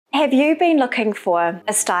Have you been looking for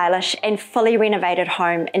a stylish and fully renovated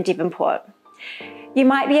home in Devonport? You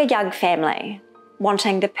might be a young family,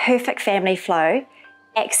 wanting the perfect family flow,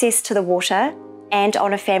 access to the water, and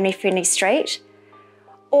on a family-friendly street.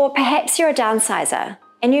 Or perhaps you're a downsizer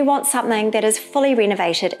and you want something that is fully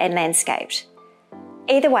renovated and landscaped.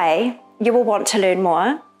 Either way, you will want to learn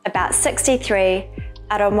more about 63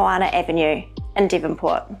 Aramoana Avenue in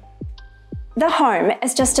Devonport. The home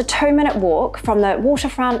is just a 2-minute walk from the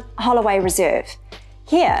waterfront Holloway Reserve.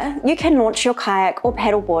 Here, you can launch your kayak or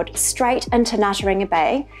paddleboard straight into Ngātaringa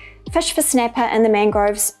Bay, fish for snapper in the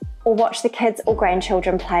mangroves, or watch the kids or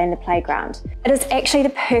grandchildren play in the playground. It is actually the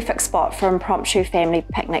perfect spot for impromptu family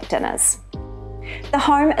picnic dinners. The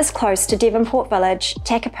home is close to Devonport Village,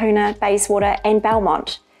 Takapuna, Bayswater and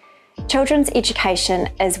Belmont. Children's education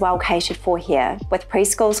is well catered for here, with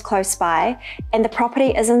preschools close by, and the property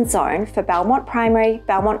is in zone for Belmont Primary,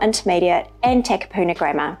 Belmont Intermediate and Takapuna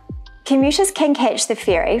Grammar. Commuters can catch the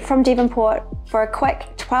ferry from Devonport for a quick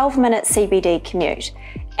 12-minute CBD commute,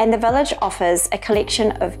 and the village offers a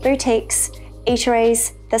collection of boutiques,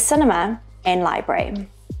 eateries, the cinema and library.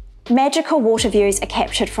 Magical water views are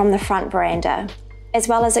captured from the front veranda, as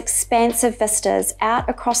well as expansive vistas out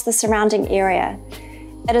across the surrounding area.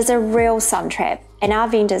 It is a real sun trap, and our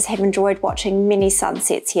vendors have enjoyed watching many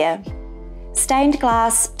sunsets here. Stained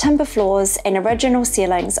glass, timber floors and original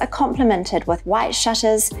ceilings are complemented with white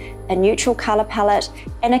shutters, a neutral colour palette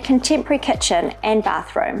and a contemporary kitchen and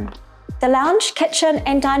bathroom. The lounge, kitchen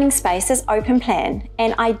and dining space is open plan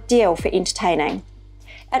and ideal for entertaining.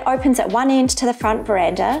 It opens at one end to the front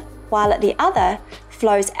veranda, while at the other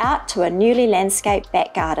flows out to a newly landscaped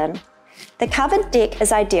back garden. The covered deck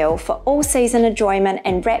is ideal for all-season enjoyment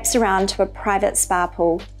and wraps around to a private spa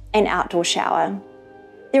pool and outdoor shower.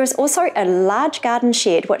 There is also a large garden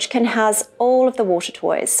shed which can house all of the water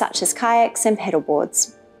toys such as kayaks and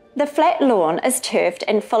paddleboards. The flat lawn is turfed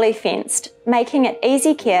and fully fenced, making it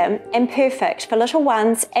easy care and perfect for little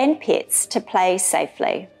ones and pets to play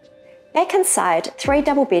safely. Back inside, 3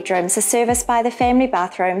 double bedrooms are serviced by the family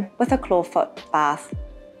bathroom with a clawfoot bath.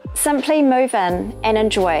 Simply move in and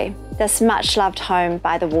enjoy this much-loved home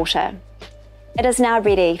by the water. It is now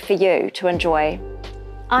ready for you to enjoy.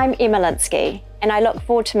 I'm Emma Linsky, and I look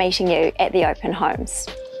forward to meeting you at the open homes.